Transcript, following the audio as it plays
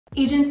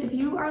Agents, if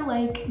you are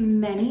like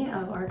many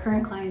of our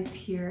current clients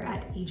here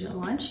at Agent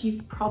Launch,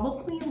 you've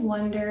probably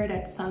wondered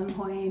at some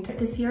point if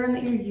the CRM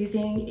that you're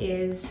using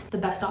is the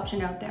best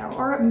option out there,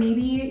 or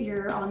maybe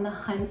you're on the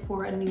hunt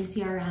for a new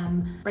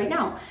CRM right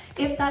now.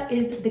 If that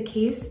is the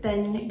case,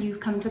 then you've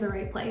come to the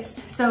right place.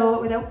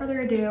 So without further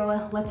ado,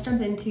 let's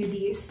jump into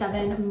the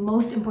 7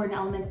 most important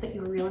elements that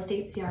your real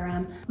estate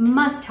CRM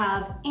must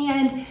have.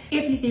 And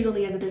if you stay till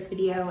the end of this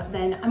video,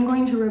 then I'm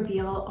going to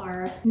reveal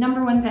our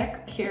 #1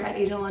 pick here at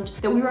Agent Launch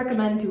that we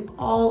recommend to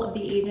all of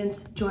the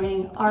agents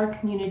joining our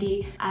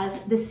community as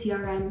the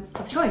CRM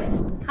of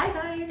choice. Hi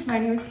guys, my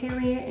name is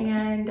Kaylee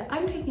and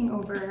I'm taking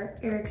over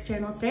Eric's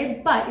channel today,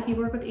 but if you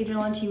work with Agent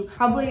Launch, you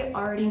probably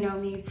already know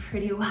me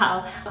pretty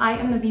well. I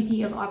am the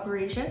VP of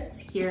Operations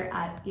here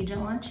at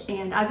Agent Launch,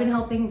 and I've been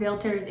helping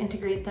realtors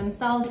integrate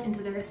themselves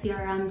into their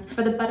CRMs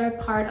for the better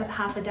part of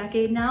half a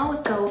decade now.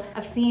 So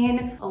I've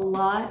seen a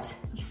lot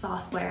of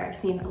software, I've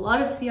seen a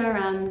lot of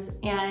CRMs,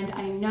 and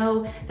I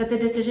know that the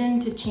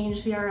decision to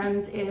change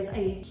CRMs is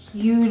a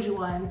huge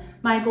one.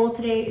 My goal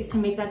today is to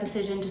make that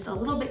decision just a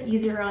little bit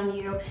easier on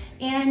you,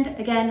 and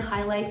again,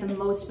 highlight the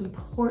most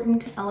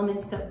important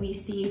elements that we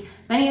see,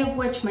 many of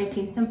which might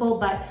seem simple,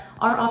 but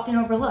are often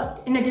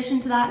overlooked. In addition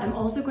to that, I'm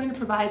also going to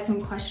provide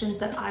some questions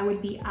that I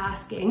would be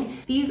asking.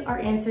 These are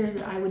answers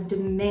that I would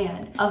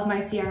demand of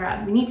my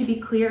CRM. We need to be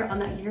clear on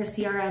that your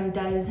CRM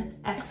does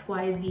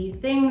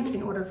XYZ things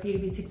in order for you to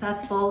be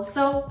successful.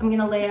 So I'm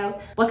gonna lay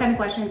out what kind of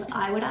questions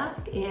I would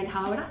ask and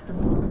how I would ask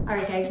them. All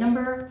right guys,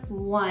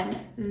 #1,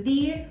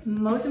 the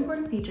most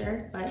important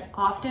feature, but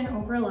often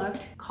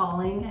overlooked,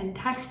 calling and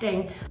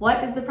texting.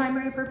 What is the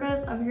primary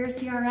purpose of your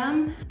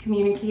CRM?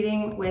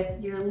 Communicating with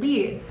your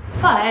leads.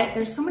 But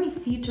there's so many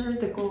features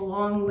that go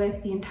along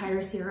with the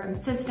entire CRM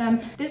system.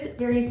 This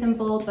very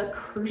simple but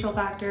crucial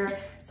factor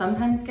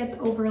sometimes gets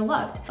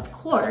overlooked. Of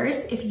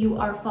course, if you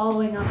are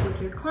following up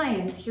with your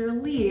clients, your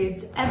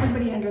leads,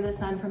 everybody under the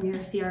sun from your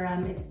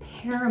CRM, it's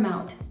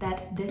paramount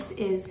that this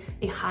is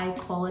a high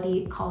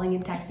quality calling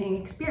and texting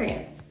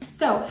experience.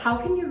 So how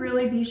can you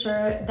really be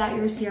sure that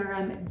your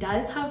CRM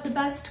does have the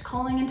best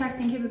calling and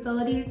texting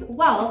capabilities?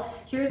 Well,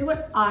 here's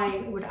what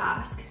I would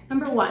ask.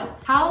 #1,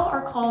 how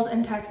are calls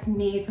and texts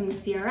made from the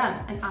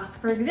CRM? And ask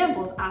for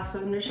examples, ask for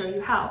them to show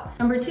you how.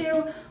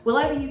 #2, will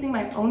I be using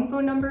my own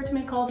phone number to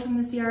make calls from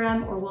the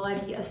CRM, or will I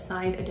be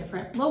assigned a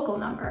different local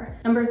number?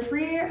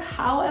 #3,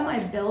 how am I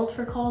billed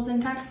for calls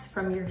and texts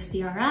from your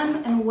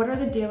CRM, and what are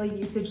the daily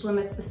usage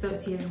limits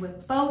associated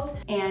with both?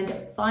 And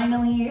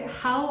finally,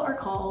 how are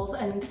calls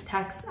and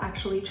texts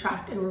actually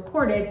tracked and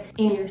recorded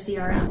in your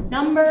CRM?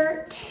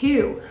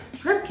 #2,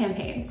 drip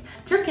campaigns.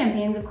 Drip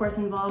campaigns, of course,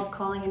 involve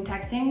calling and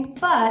texting,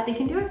 but they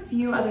can do a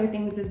few other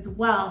things as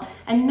well.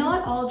 And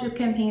not all drip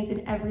campaigns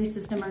in every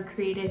system are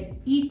created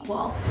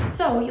equal.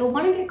 So you'll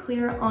want to get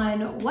clear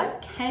on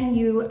what can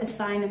you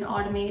assign and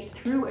automate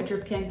through a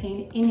drip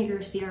campaign in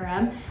your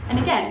CRM. And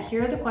again,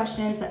 here are the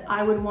questions that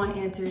I would want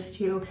answers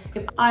to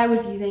if I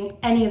was using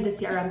any of the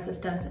CRM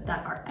systems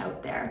that are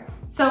out there.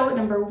 So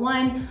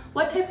 #1,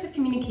 what types of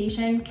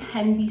communication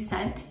can be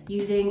sent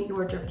using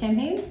your drip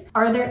campaigns?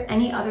 Are there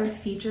any other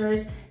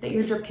features that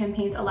your drip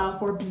campaigns allow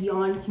for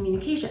beyond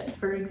communication?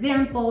 For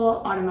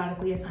example,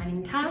 automatically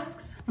assigning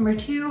tasks.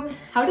 #2,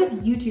 how does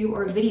YouTube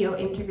or video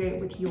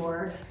integrate with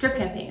your drip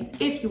campaigns?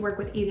 If you work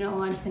with Agent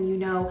Launch, then you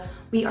know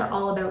we are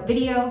all about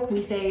video.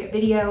 We say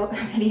video,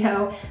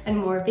 video, and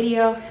more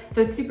video.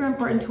 So it's super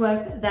important to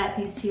us that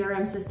these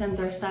CRM systems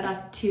are set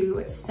up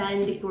to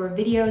send your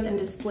videos and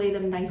display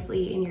them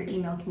nicely in your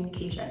email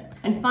communication.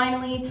 And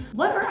finally,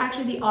 what are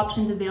actually the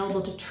options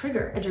available to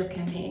trigger a drip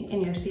campaign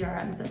in your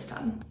CRM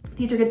system?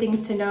 These are good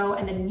things to know,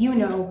 and then you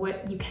know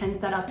what you can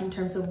set up in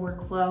terms of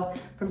workflow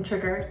from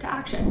trigger to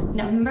action.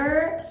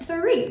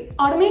 #3,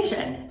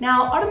 automation.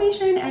 Now,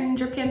 automation and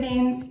drip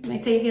campaigns, you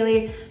might say,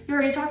 Haley, you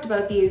already talked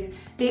about these.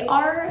 They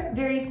are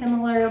very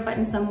similar, but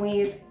in some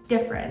ways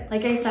different.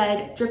 Like I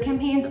said, drip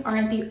campaigns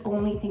aren't the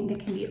only thing that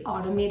can be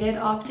automated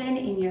often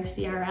in your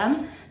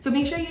CRM. So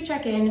make sure you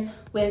check in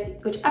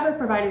with whichever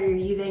provider you're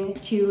using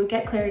to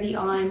get clarity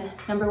on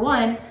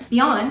 #1,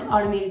 beyond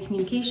automated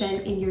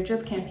communication in your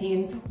drip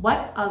campaigns,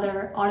 what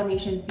other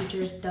automation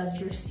features does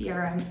your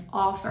CRM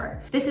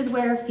offer? This is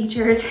where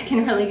features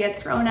can really get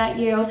thrown at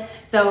you.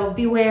 So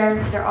beware,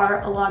 there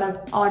are a lot of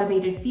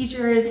automated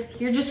features.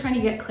 You're just trying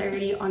to get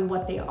clarity on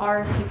what they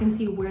are so you can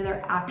see where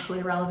they're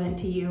actually relevant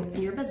to you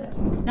and your business.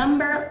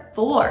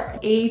 #4,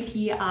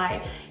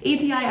 API.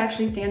 API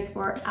actually stands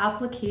for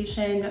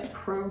Application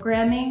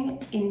Programming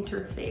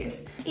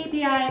Interface.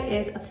 API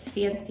is a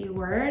fancy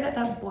word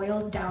that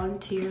boils down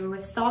to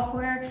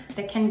software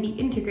that can be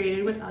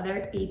integrated with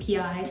other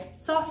API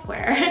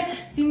software.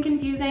 Seem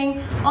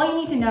confusing? All you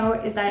need to know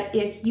is that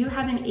if you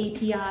have an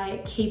API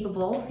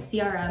capable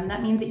CRM,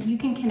 that means that you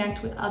can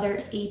connect with other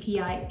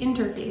API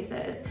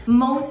interfaces.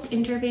 Most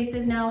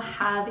interfaces now now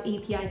have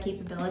API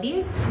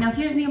capabilities. Now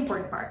here's the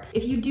important part.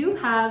 If you do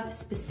have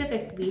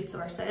specific lead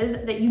sources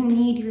that you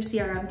need your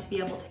CRM to be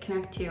able to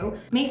connect to,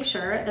 make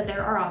sure that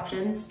there are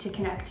options to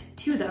connect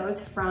to those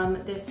from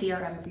the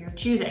CRM of your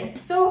choosing.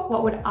 So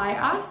what would I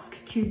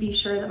ask to be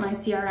sure that my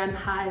CRM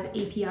has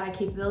API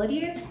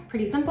capabilities?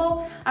 Pretty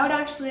simple. I would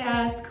actually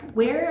ask,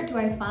 where do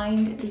I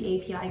find the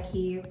API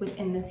key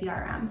within the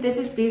CRM? This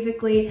is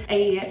basically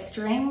a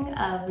string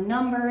of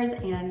numbers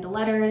and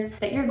letters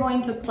that you're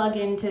going to plug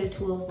into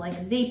tools like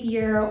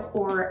Zapier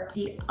or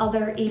the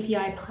other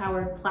API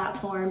powered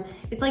platform.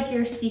 It's like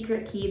your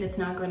secret key that's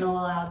not going to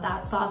allow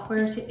that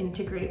software to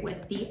integrate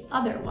with the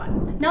other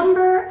one.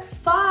 Number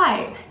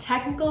 5,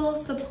 technical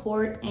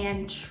support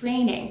and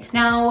training.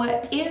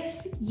 Now,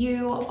 if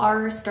you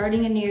are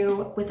starting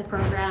anew with a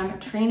program,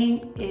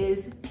 training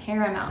is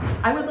paramount.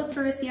 I would look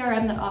for a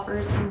CRM that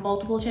offers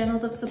multiple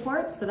channels of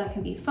support. So that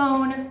can be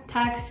phone,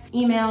 text,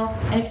 email.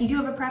 And if you do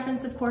have a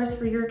preference, of course,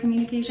 for your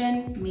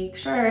communication, make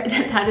sure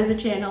that that is a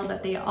channel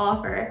that they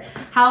offer.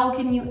 How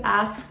can you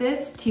ask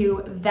this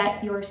to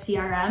vet your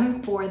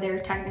CRM for their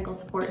technical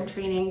support and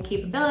training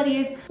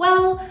capabilities?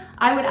 Well,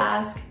 I would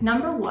ask,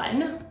 number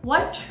 1,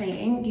 what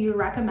training do you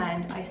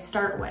recommend I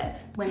start with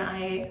when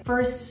I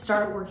first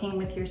start working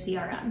with your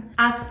CRM?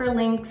 Ask for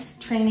links.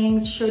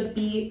 Trainings should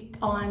be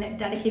on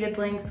dedicated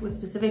links with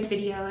specific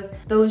videos.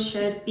 Those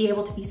should be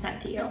able to be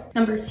sent to you.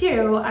 Number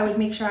 2, I would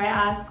make sure I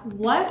ask,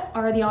 what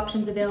are the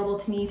options available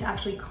to me to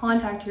actually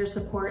contact your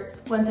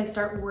supports once I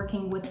start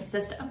working with the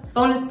system?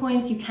 Bonus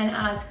points, you can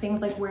ask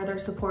things like where their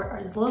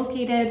support is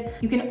located.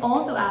 You can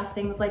also ask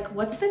things like,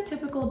 what's the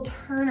typical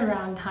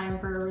turnaround time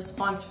for a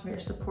response from your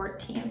support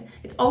team?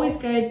 It's always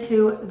good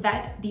to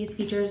vet these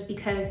features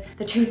because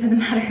the truth of the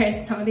matter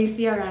is some of these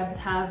CRMs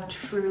have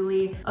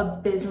truly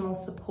abysmal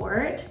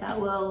support that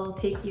will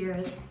take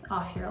years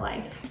off your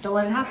life. Don't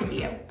let it happen to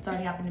you. It's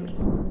already happened to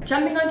me.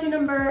 Jumping on to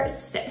number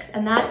 6,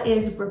 and that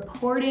is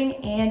reporting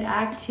and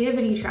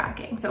activity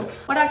tracking. So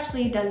what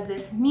actually does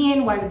this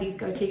mean? Why do these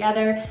go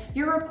together?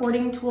 Your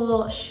reporting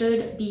tool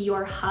should be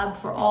your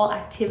hub for all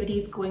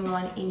activities going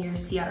on in your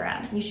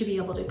CRM. You should be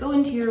able to go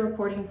into your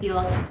reporting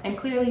field and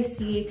clearly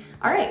see,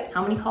 all right,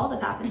 how many calls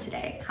have happened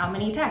today? How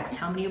many texts?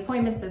 How many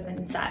appointments have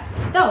been set?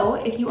 So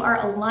if you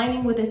are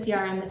aligning with a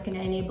CRM that's going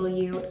to enable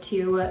you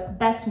to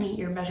best meet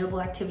your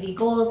measurable activity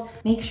goals,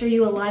 make sure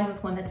you align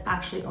with one that's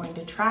actually going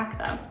to track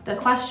them. The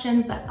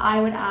questions that I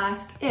would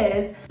ask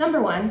is,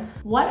 number 1,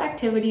 what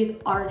activities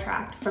are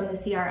tracked from the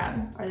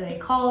CRM? Are they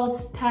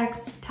calls,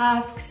 texts,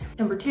 tasks?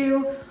 Number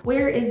 2,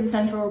 where is the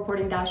central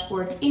reporting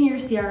dashboard in your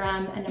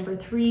CRM? And number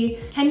 3,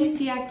 can you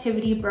see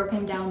activity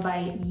broken down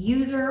by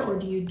user, or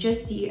do you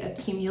just see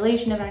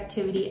accumulation of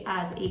activity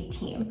as a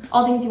team?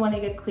 All things you want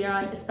to get clear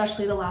on,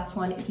 especially the last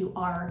one if you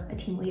are a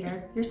team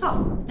leader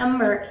yourself.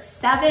 Number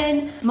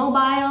 7,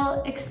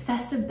 mobile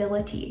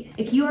accessibility.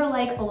 If you are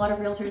like a lot of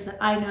realtors that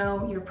I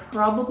know, you're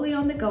probably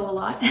on the go a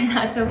lot, and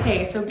that's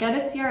okay. So get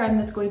a CRM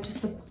that's going to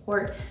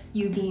support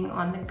you being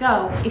on the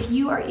go. If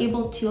you are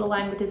able to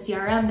align with a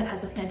CRM that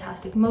has a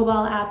fantastic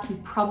mobile app, you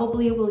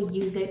probably will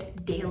use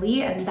it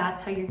daily, and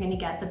that's how you're going to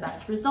get the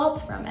best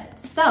results from it.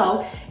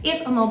 So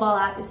if a mobile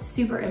app is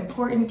super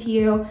important to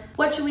you,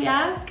 what should we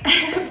ask?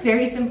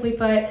 Very simply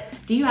put,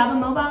 do you have a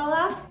mobile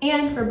app?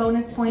 And for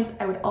bonus points,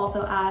 I would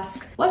also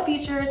ask, what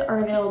features are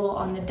available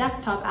on the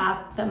desktop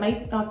app that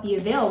might not be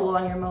available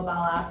on your mobile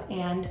app,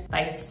 and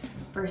vice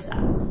versa.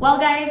 Well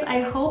guys,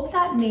 I hope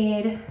that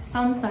made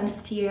some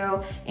sense to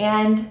you,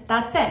 and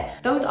that's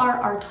it. Those are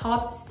our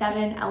top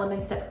 7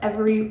 elements that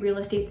every real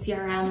estate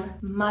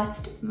CRM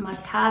must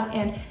have,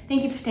 and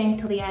thank you for staying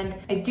till the end.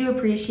 I do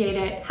appreciate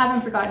it.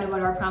 Haven't forgotten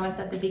about our promise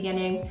at the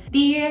beginning.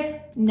 The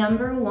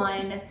number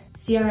 1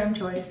 CRM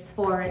choice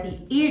for the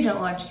agent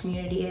launch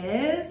community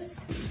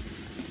is,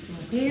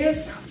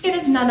 it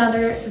is none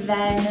other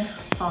than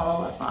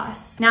Follow Up Boss.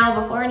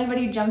 Now, before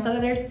anybody jumps out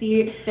of their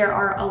seat, there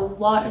are a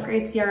lot of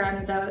great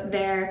CRMs out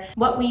there.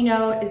 What we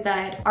know is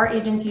that our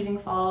agents using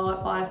Follow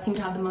Up Boss seem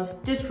to have the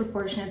most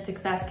disproportionate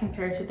success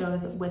compared to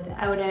those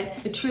without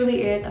it. It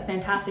truly is a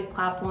fantastic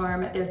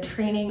platform. Their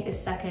training is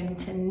second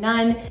to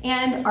none,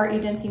 and our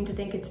agents seem to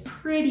think it's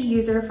pretty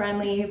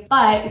user-friendly.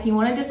 But if you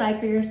want to decide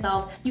for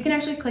yourself, you can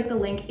actually click the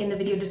link in the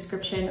video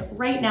description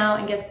right now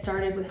and get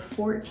started with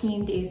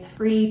 14 days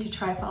free to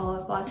try Follow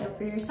Up Boss out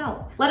for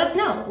yourself. Let us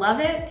know.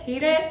 Love it?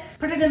 Hate it?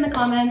 Put it in the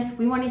comments.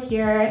 We want to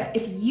hear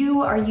if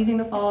you are using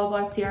the Follow Up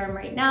Boss CRM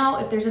right now.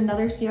 If there's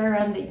another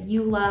CRM that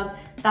you love,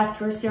 that's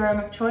your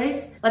CRM of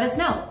choice, let us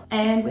know.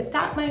 And with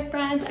that, my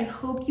friends, I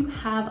hope you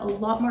have a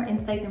lot more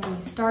insight than when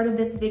you started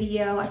this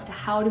video as to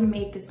how to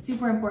make this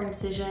super important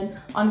decision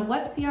on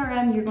what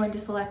CRM you're going to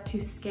select to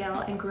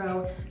scale and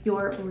grow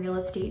your real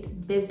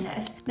estate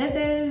business. This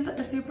is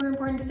a super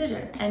important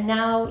decision, and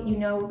now you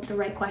know the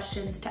right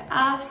questions to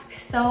ask,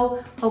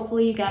 so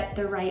hopefully you get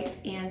the right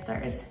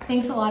answers.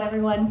 Thanks a lot,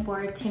 everyone,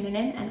 for tuning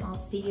in, and I'll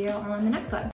see you on the next one.